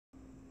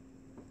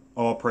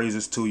All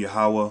praises to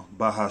Yahweh,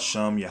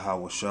 Bahasham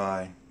Yahweh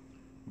Shai,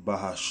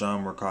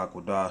 Bahasham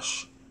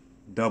Rakakwadash.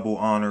 Double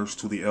honors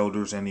to the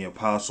elders and the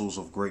apostles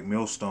of Great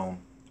Millstone.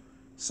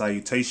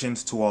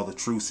 Salutations to all the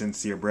true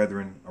sincere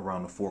brethren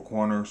around the four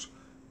corners,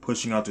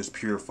 pushing out this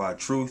purified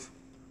truth,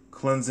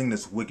 cleansing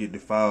this wicked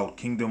defiled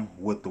kingdom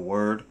with the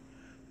word,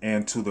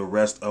 and to the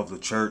rest of the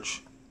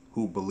church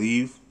who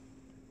believe,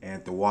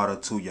 and the water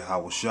to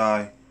Yahweh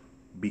Shai,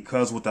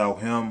 because without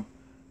him,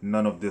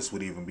 none of this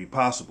would even be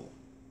possible.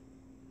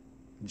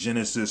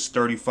 Genesis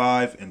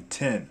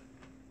 35:10.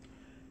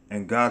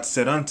 And God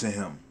said unto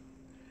him,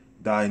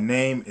 Thy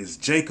name is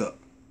Jacob.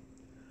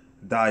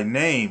 Thy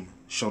name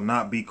shall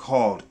not be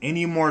called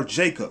any more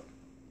Jacob,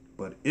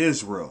 but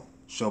Israel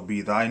shall be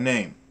thy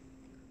name.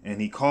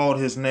 And he called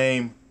his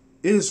name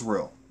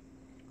Israel.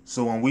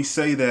 So when we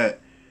say that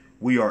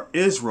we are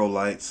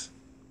Israelites,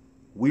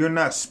 we are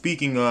not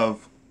speaking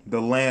of the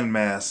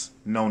landmass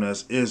known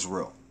as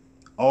Israel.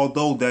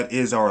 Although that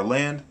is our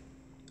land,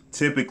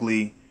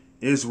 typically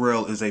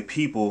Israel is a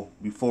people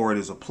before it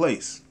is a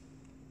place.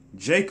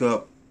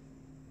 Jacob,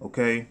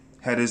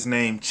 had his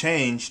name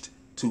changed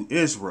to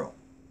Israel.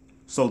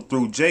 So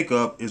through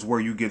Jacob is where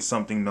you get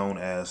something known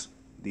as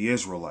the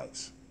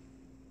Israelites.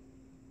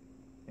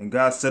 And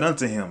God said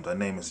unto him, Thy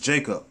name is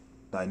Jacob.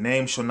 Thy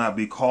name shall not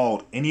be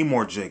called any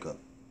more Jacob,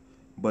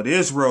 but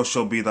Israel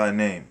shall be thy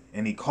name.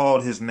 And he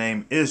called his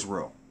name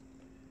Israel.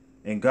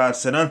 And God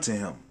said unto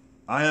him,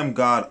 I am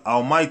God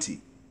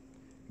Almighty.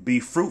 Be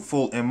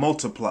fruitful and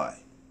multiply.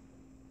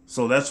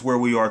 So that's where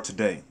we are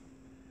today.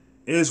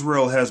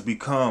 Israel has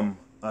become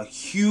a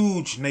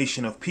huge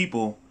nation of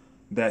people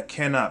that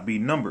cannot be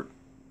numbered.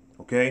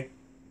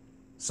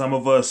 Some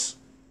of us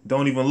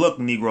don't even look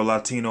Negro,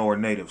 Latino, or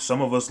Native.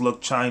 Some of us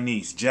look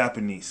Chinese,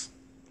 Japanese.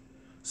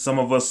 Some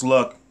of us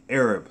look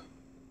Arabic,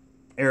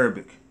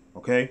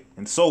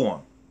 and so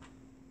on.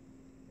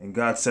 And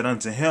God said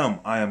unto him,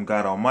 I am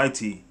God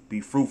Almighty,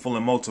 be fruitful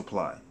and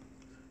multiply.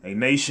 A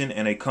nation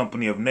and a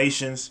company of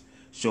nations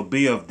shall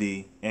be of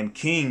thee, and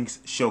kings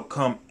shall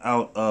come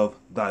out of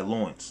thy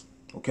loins.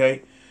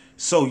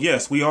 So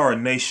yes, we are a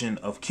nation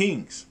of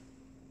kings.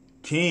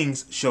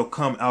 Kings shall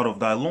come out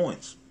of thy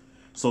loins.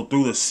 So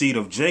through the seed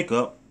of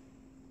Jacob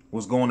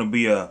was going to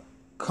be a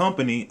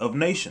company of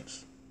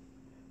nations,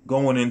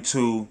 going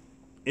into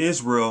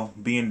Israel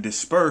being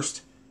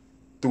dispersed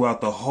throughout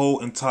the whole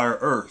entire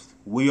earth.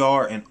 We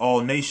are in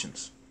all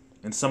nations,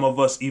 and some of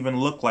us even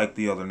look like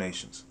the other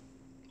nations.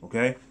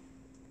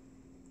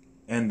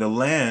 And the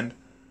land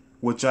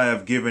which I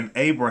have given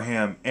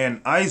Abraham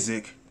and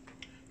Isaac,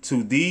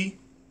 to thee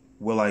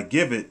will I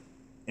give it,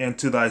 and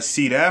to thy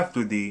seed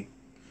after thee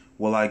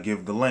will I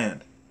give the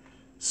land.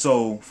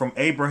 So from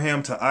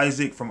Abraham to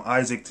Isaac, from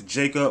Isaac to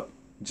Jacob,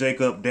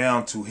 Jacob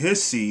down to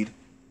his seed,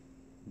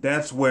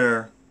 that's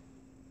where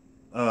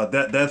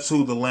that's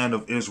who the land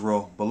of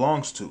Israel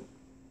belongs to.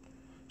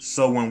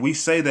 So when we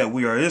say that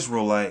we are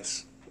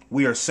Israelites,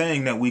 we are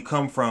saying that we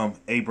come from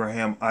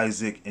Abraham,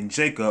 Isaac, and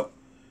Jacob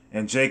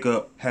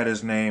had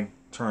his name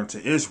turned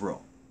to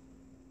Israel.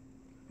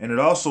 And it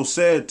also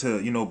said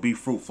to, be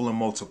fruitful and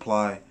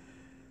multiply.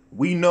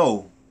 We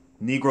know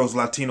Negroes,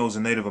 Latinos,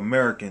 and Native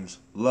Americans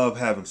love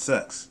having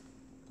sex.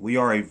 We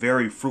are a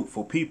very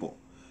fruitful people.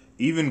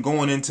 Even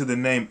going into the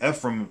name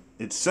Ephraim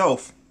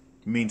itself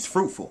means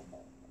fruitful.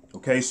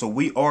 So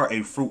we are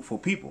a fruitful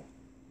people.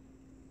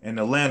 And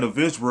the land of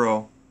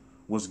Israel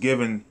was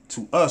given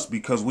to us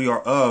because we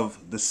are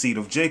of the seed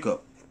of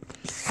Jacob.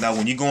 Now,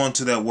 when you go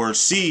into that word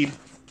seed,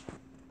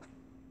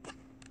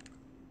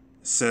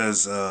 it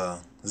says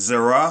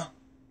zerah.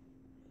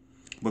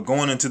 But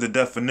going into the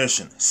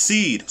definition,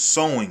 seed,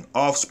 sowing,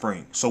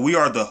 offspring. So we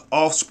are the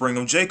offspring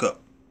of Jacob.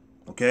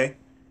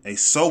 A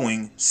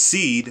sowing,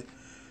 seed,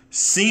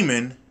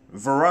 semen,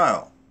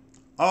 virile,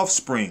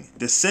 offspring,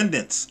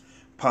 descendants,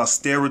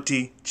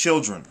 posterity,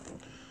 children.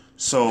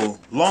 So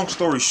long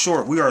story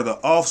short, we are the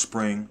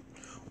offspring,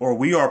 or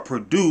we are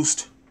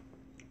produced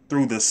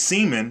through the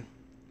semen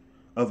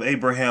of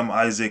Abraham,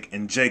 Isaac,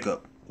 and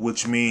Jacob,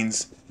 which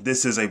means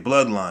this is a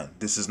bloodline.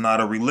 This is not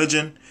a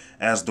religion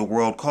as the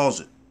world calls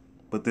it,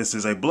 but this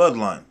is a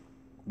bloodline.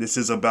 This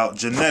is about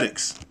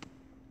genetics.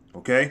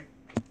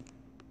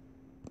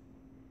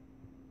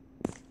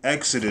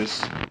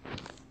 Exodus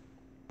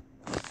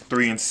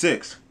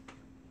 3:6.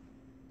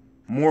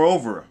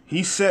 Moreover,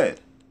 he said,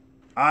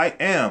 I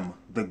am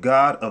the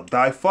God of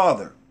thy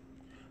father,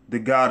 the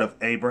God of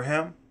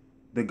Abraham,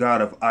 the God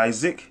of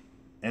Isaac,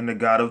 and the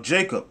God of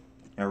Jacob.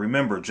 And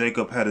remember,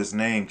 Jacob had his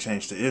name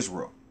changed to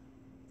Israel.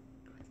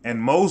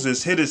 And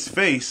Moses hid his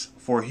face,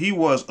 for he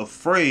was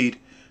afraid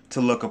to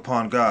look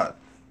upon God.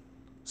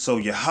 So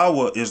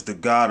Yahweh is the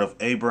God of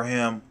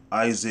Abraham,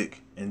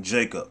 Isaac, and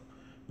Jacob.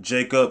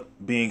 Jacob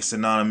being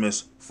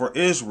synonymous for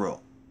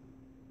Israel.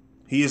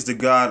 He is the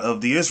God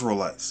of the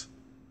Israelites.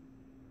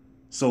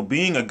 So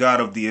being a God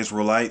of the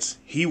Israelites,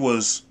 he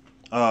was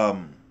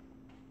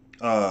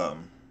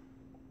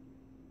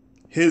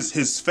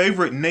his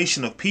favorite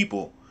nation of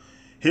people.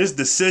 His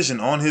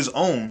decision on his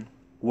own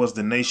was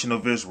the nation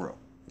of Israel.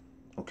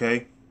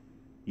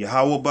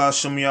 Yahweh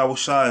Ba'ashem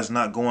Yahushai is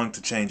not going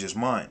to change his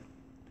mind.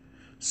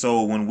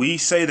 So when we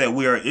say that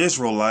we are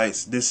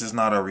Israelites, this is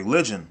not our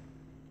religion.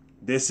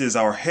 This is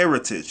our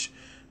heritage.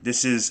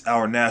 This is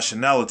our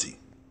nationality.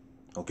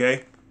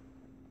 Okay?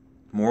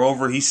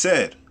 Moreover, he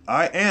said,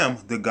 I am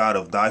the God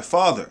of thy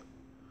father,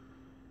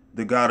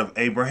 the God of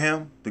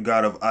Abraham, the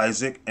God of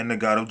Isaac, and the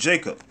God of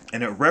Jacob.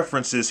 And it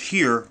references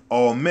here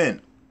all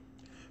men,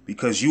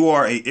 because you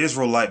are an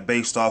Israelite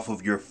based off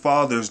of your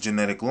father's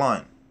genetic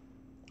line.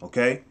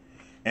 Okay?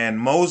 And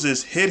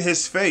Moses hid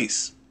his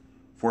face,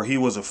 for he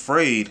was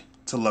afraid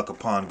to look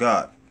upon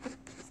God.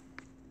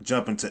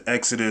 Jump into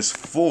Exodus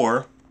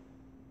 4,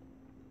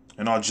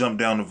 and I'll jump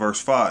down to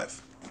verse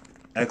 5.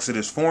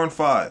 Exodus 4 and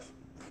 5.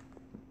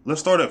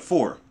 Let's start at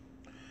 4.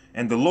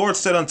 And the Lord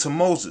said unto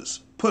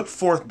Moses, Put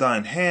forth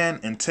thine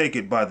hand, and take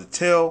it by the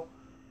tail.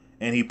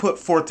 And he put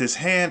forth his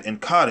hand,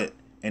 and caught it,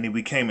 and it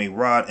became a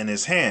rod in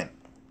his hand,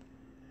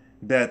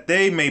 that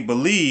they may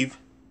believe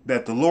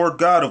that the Lord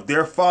God of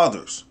their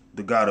fathers,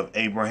 the God of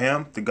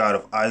Abraham, the God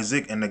of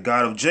Isaac, and the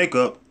God of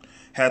Jacob,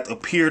 hath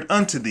appeared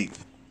unto thee.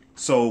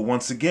 So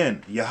once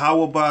again,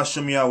 Yahweh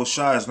Ba'ashem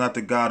Yahushai is not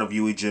the God of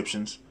you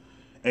Egyptians,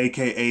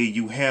 aka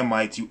you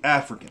Hamites, you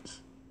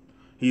Africans.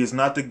 He is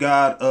not the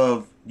God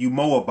of you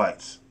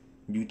Moabites,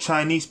 you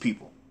Chinese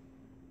people.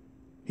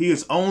 He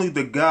is only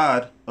the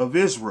God of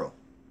Israel,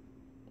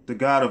 the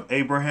God of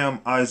Abraham,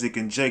 Isaac,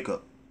 and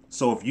Jacob.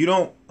 So if you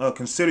don't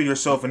consider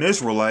yourself an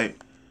Israelite,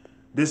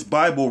 this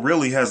Bible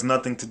really has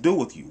nothing to do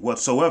with you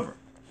whatsoever.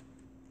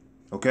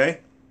 Okay?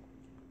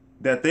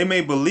 That they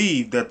may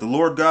believe that the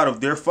Lord God of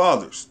their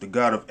fathers, the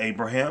God of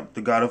Abraham,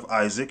 the God of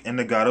Isaac, and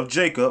the God of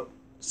Jacob,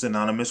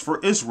 synonymous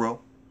for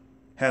Israel,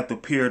 hath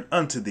appeared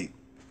unto thee.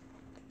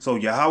 So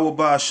Yahweh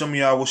Ba'ashem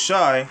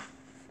Yahushai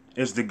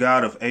is the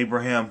God of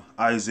Abraham,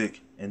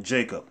 Isaac, and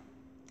Jacob.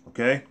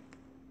 Okay?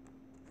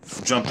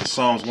 Jump to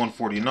Psalms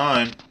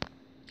 149.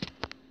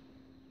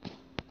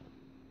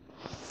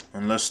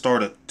 And let's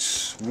start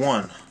at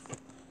 1.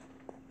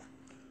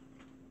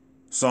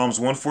 Psalms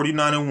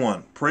 149 and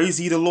 1. Praise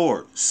ye the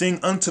Lord. Sing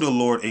unto the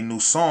Lord a new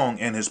song,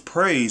 and his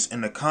praise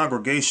in the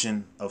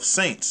congregation of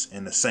saints.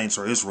 And the saints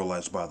are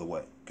Israelites, by the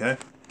way. Okay?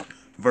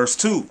 Verse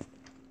 2.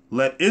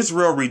 Let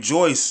Israel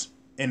rejoice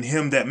in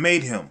him that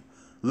made him.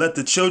 Let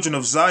the children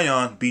of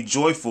Zion be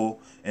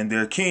joyful in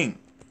their king.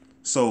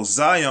 So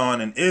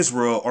Zion and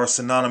Israel are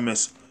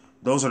synonymous.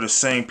 Those are the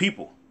same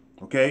people.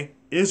 Okay?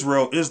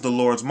 Israel is the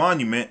Lord's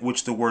monument,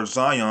 which the word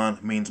Zion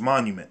means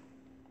monument.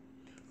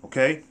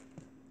 Okay?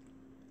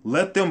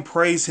 Let them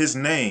praise his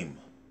name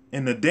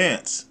in the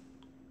dance.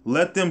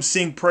 Let them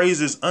sing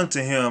praises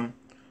unto him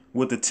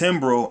with the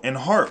timbrel and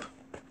harp.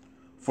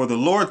 For the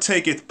Lord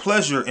taketh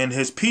pleasure in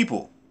his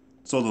people.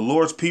 So the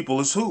Lord's people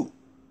is who?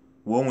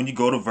 Well, when you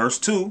go to verse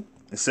 2,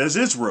 it says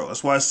Israel.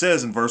 That's why it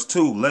says in verse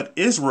 2, Let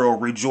Israel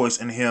rejoice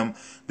in him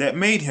that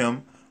made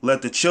him.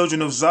 Let the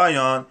children of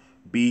Zion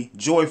be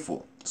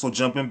joyful. So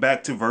jumping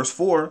back to verse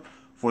 4,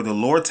 For the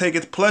Lord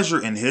taketh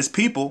pleasure in his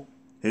people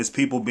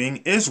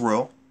being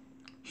Israel.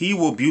 He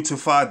will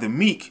beautify the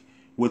meek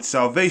with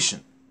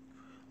salvation.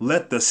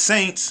 Let the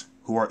saints,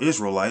 who are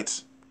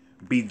Israelites,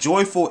 be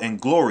joyful in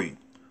glory.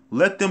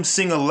 Let them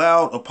sing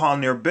aloud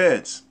upon their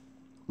beds.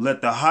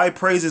 Let the high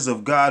praises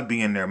of God be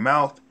in their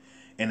mouth,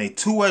 and a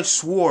two-edged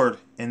sword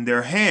in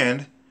their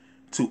hand,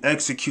 to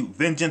execute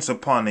vengeance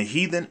upon the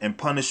heathen and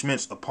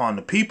punishments upon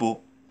the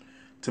people,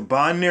 to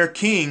bind their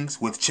kings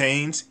with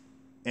chains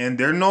and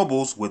their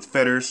nobles with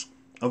fetters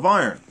of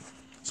iron.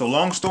 So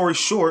long story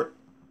short,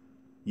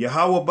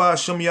 Yahweh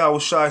Ba'ashem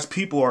Yahushai's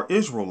people are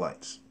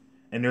Israelites.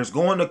 And there's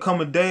going to come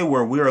a day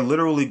where we are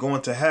literally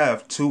going to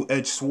have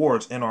two-edged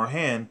swords in our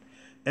hand,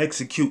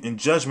 executing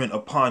judgment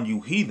upon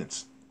you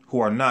heathens who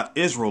are not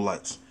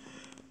Israelites.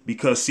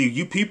 Because, see,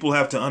 you people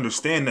have to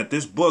understand that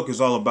this book is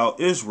all about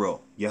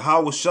Israel.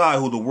 Yahweh Shai,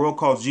 who the world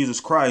calls Jesus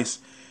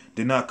Christ,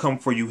 did not come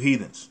for you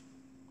heathens.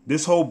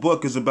 This whole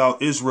book is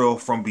about Israel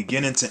from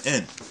beginning to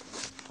end.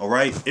 All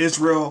right?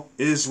 Israel,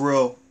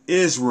 Israel,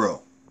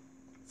 Israel.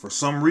 For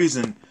some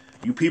reason,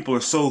 you people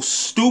are so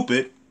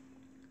stupid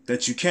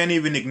that you can't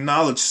even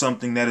acknowledge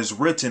something that is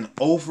written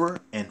over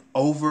and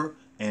over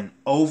and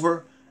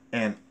over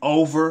and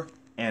over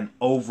and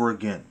over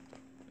again.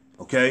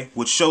 Okay?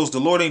 Which shows the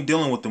Lord ain't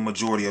dealing with the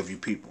majority of you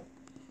people.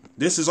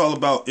 This is all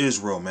about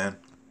Israel, man.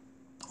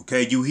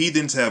 Okay? You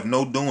heathens have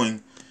no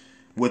doing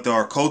with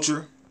our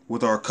culture,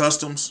 with our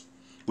customs,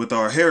 with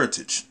our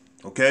heritage.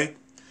 Okay?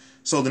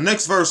 So the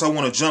next verse I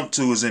want to jump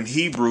to is in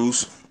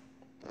Hebrews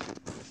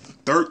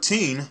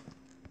 13.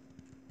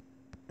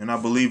 And I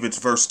believe it's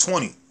verse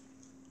 20.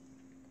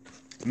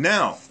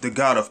 Now, the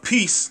God of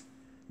peace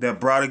that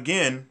brought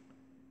again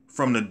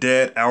from the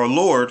dead our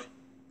Lord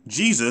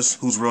Jesus,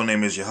 whose real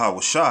name is Yahweh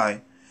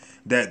Shai,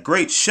 that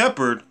great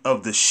shepherd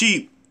of the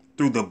sheep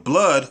through the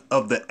blood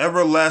of the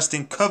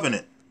everlasting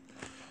covenant.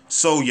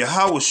 So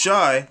Yahweh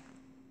Shai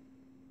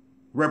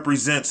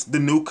represents the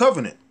new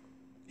covenant.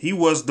 He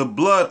was the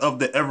blood of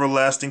the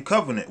everlasting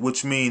covenant,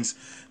 which means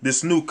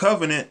this new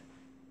covenant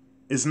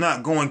is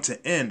not going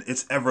to end.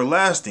 It's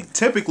everlasting.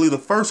 Typically, the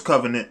first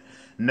covenant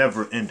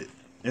never ended.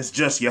 It's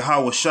just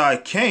Yahweh Shai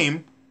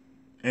came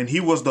and he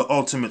was the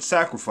ultimate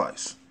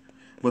sacrifice.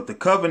 But the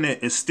covenant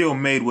is still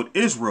made with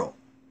Israel.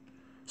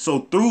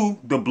 So through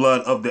the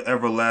blood of the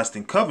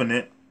everlasting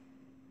covenant,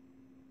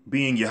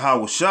 being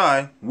Yahweh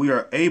Shai, we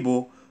are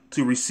able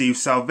to receive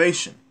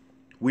salvation.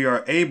 We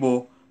are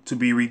able to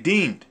be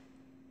redeemed,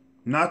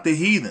 not the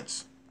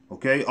heathens.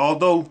 Okay,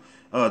 although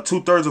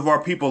 2/3 of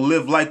our people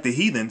live like the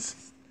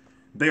heathens,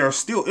 they are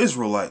still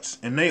Israelites,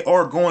 and they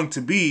are going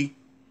to be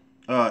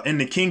in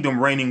the kingdom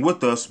reigning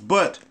with us,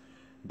 but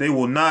they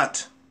will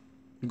not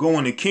go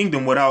in the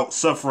kingdom without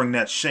suffering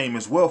that shame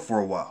as well for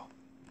a while.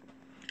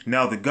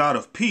 Now the God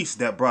of peace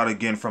that brought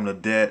again from the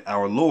dead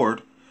our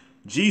Lord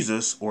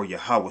Jesus, or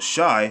Yahweh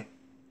Shai,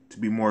 to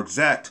be more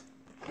exact,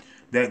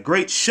 that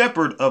great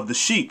shepherd of the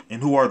sheep.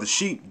 And who are the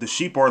sheep? The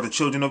sheep are the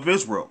children of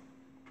Israel.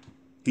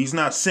 He's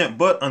not sent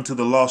but unto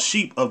the lost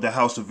sheep of the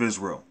house of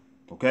Israel.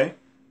 Okay?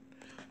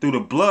 Through the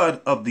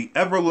blood of the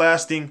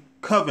everlasting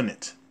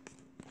covenant.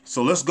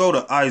 So let's go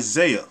to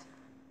Isaiah.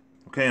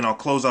 Okay, and I'll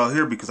close out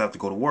here because I have to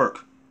go to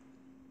work.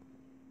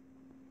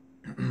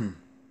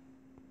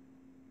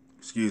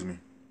 Excuse me.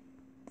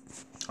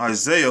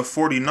 Isaiah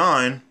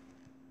 49.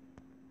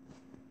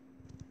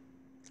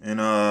 And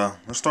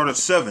let's start at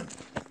 7.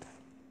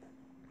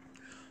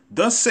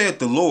 Thus saith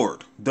the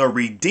Lord, the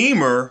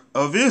Redeemer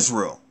of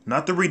Israel.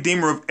 Not the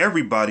Redeemer of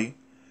everybody,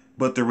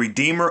 but the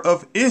Redeemer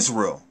of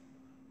Israel.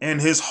 And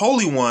his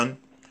Holy One,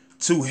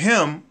 to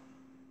him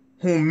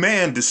whom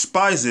man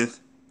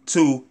despiseth,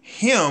 to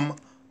him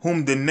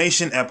whom the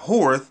nation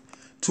abhorreth,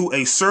 to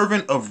a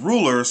servant of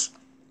rulers,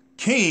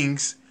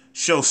 kings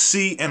shall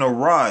see and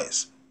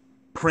arise.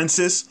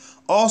 Princes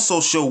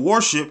also shall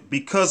worship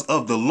because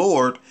of the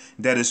Lord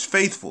that is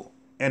faithful,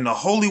 and the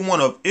Holy One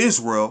of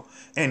Israel,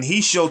 and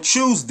he shall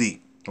choose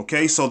thee.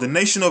 Okay, so the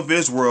nation of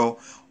Israel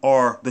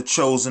are the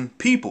chosen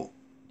people.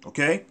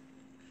 Okay,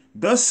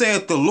 thus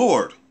saith the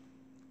Lord,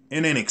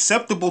 in an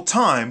acceptable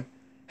time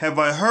have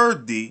I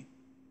heard thee,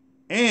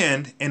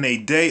 and in a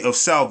day of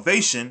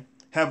salvation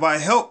have I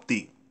helped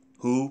thee.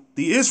 Who?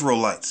 The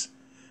Israelites.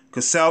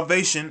 Because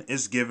salvation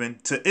is given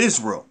to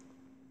Israel.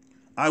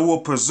 I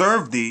will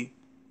preserve thee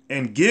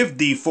and give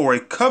thee for a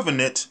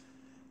covenant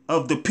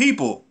of the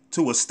people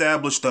to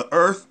establish the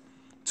earth,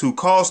 to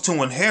cause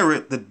to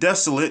inherit the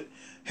desolate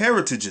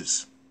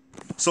heritages.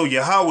 So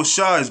Yahweh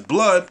Shai's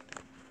blood,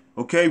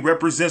 okay,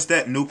 represents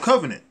that new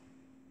covenant.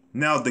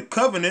 Now the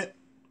covenant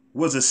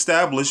was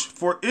established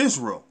for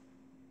Israel.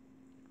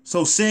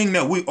 So seeing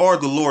that we are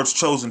the Lord's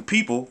chosen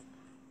people,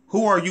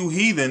 who are you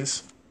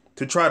heathens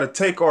to try to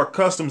take our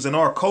customs and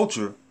our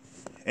culture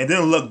and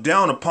then look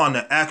down upon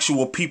the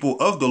actual people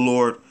of the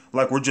Lord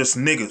like we're just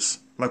niggas,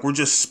 like we're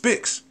just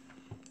spicks?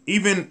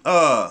 Even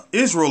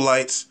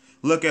Israelites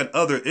look at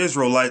other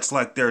Israelites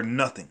like they're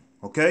nothing,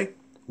 okay?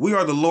 We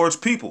are the Lord's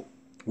people.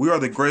 We are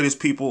the greatest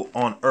people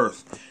on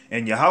earth.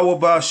 And Yahweh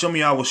Ba'ashem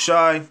Yahweh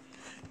Shai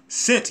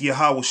sent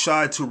Yahweh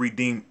Shai to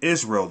redeem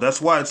Israel.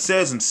 That's why it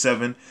says in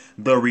 7,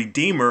 the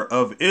Redeemer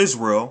of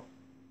Israel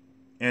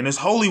and his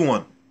Holy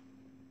One.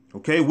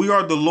 Okay, we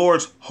are the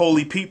Lord's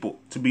holy people.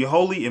 To be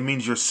holy, it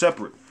means you're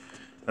separate.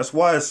 That's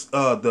why it's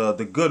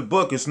the good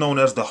book is known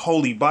as the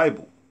Holy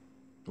Bible.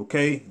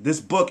 Okay,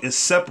 this book is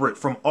separate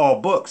from all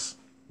books.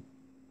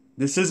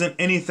 This isn't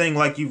anything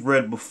like you've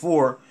read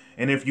before.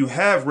 And if you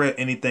have read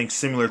anything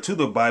similar to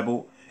the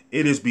Bible,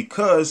 it is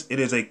because it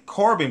is a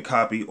carbon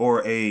copy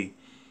or a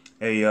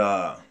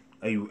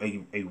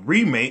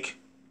remake,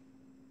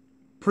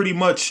 pretty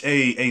much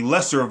a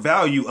lesser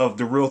value of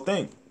the real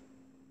thing.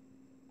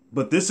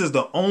 But this is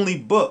the only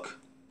book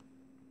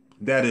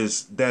that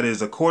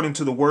is according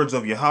to the words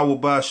of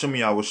Yahweh Ba'ashem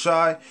Yahweh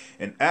Shai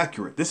and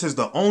accurate. This is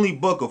the only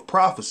book of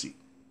prophecy.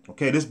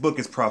 Okay, this book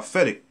is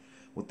prophetic.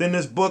 Within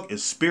this book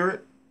is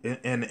spirit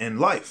and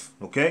life.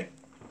 Okay,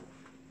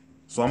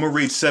 so I'm gonna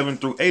read 7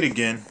 through 8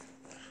 again.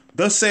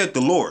 Thus saith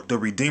the Lord, the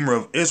Redeemer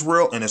of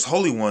Israel and his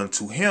Holy One,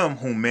 to him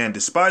whom man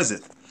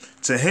despiseth,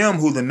 to him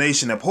who the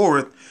nation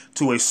abhorreth,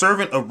 to a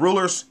servant of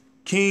rulers,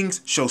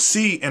 kings shall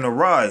see and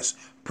arise.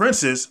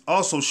 Princes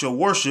also shall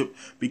worship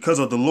because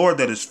of the Lord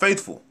that is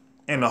faithful,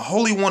 and the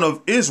Holy One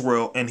of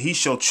Israel, and he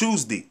shall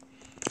choose thee.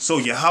 So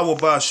Yahweh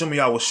Ba'ashem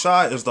Yahweh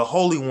Shai is the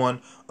Holy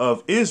One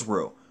of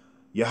Israel.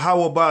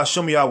 Yahweh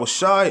Ba'ashem Yahweh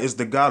Shai is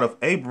the God of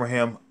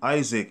Abraham,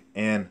 Isaac,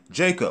 and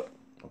Jacob.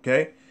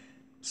 Okay?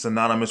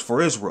 Synonymous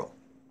for Israel.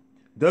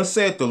 Thus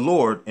saith the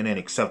Lord, in an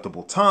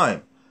acceptable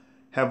time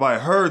have I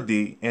heard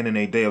thee, and in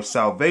a day of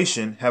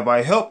salvation have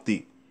I helped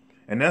thee.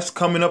 And that's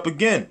coming up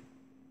again.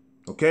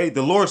 Okay,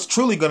 the Lord's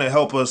truly going to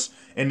help us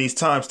in these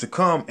times to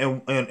come.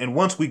 And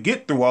once we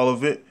get through all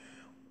of it,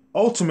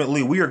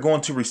 ultimately we are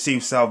going to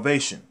receive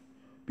salvation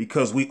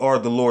because we are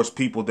the Lord's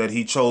people that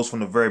he chose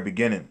from the very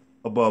beginning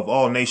above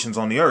all nations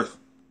on the earth.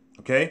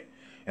 Okay,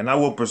 and I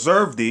will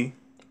preserve thee,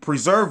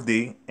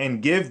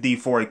 and give thee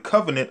for a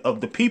covenant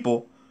of the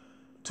people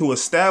to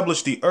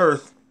establish the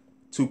earth,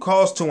 to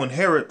cause to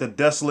inherit the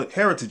desolate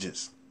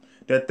heritages,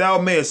 that thou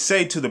mayest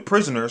say to the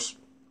prisoners,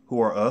 who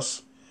are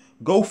us,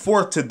 go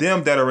forth to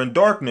them that are in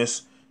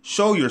darkness,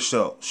 show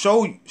yourselves.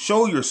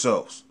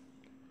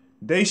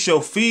 They shall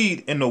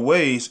feed in the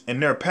ways,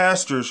 and their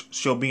pastors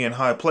shall be in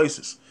high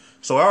places.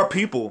 So our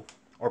people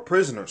are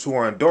prisoners who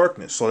are in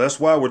darkness. So that's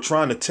why we're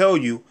trying to tell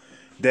you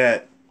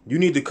that you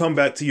need to come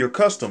back to your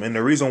custom. And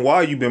the reason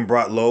why you've been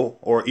brought low,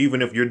 or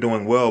even if you're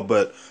doing well,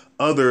 but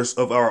others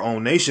of our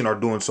own nation are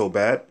doing so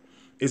bad,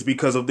 is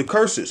because of the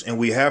curses. And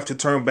we have to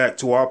turn back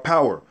to our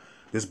power.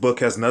 This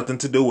book has nothing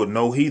to do with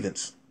no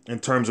heathens in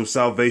terms of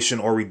salvation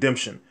or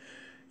redemption.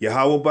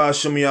 Yahweh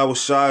Ba'ashem Yahweh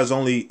Shai is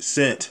only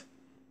sent.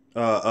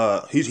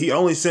 He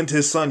only sent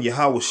his son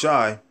Yahweh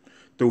Shai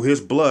through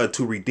his blood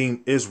to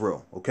redeem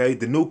Israel. Okay,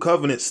 the new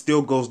covenant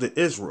still goes to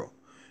Israel,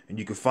 and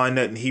you can find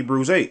that in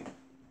Hebrews 8.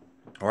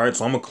 All right,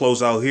 so I'm gonna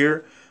close out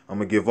here. I'm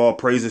gonna give all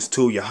praises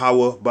to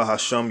Yahweh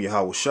Ba'ashem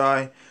Yahweh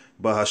Shai,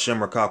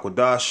 Ba'ashem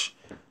Rakakwadash.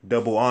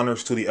 Double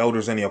honors to the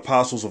elders and the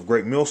apostles of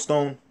Great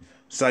Millstone.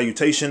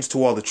 Salutations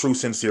to all the true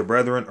sincere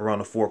brethren around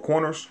the four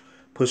corners,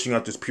 pushing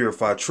out this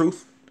purified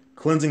truth,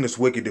 cleansing this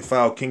wicked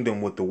defiled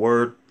kingdom with the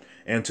word,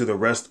 and to the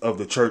rest of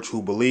the church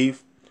who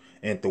believe,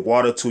 and the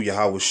water to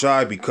Yahweh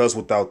Shai, because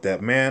without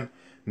that man,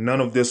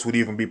 none of this would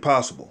even be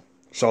possible.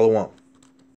 Shalom.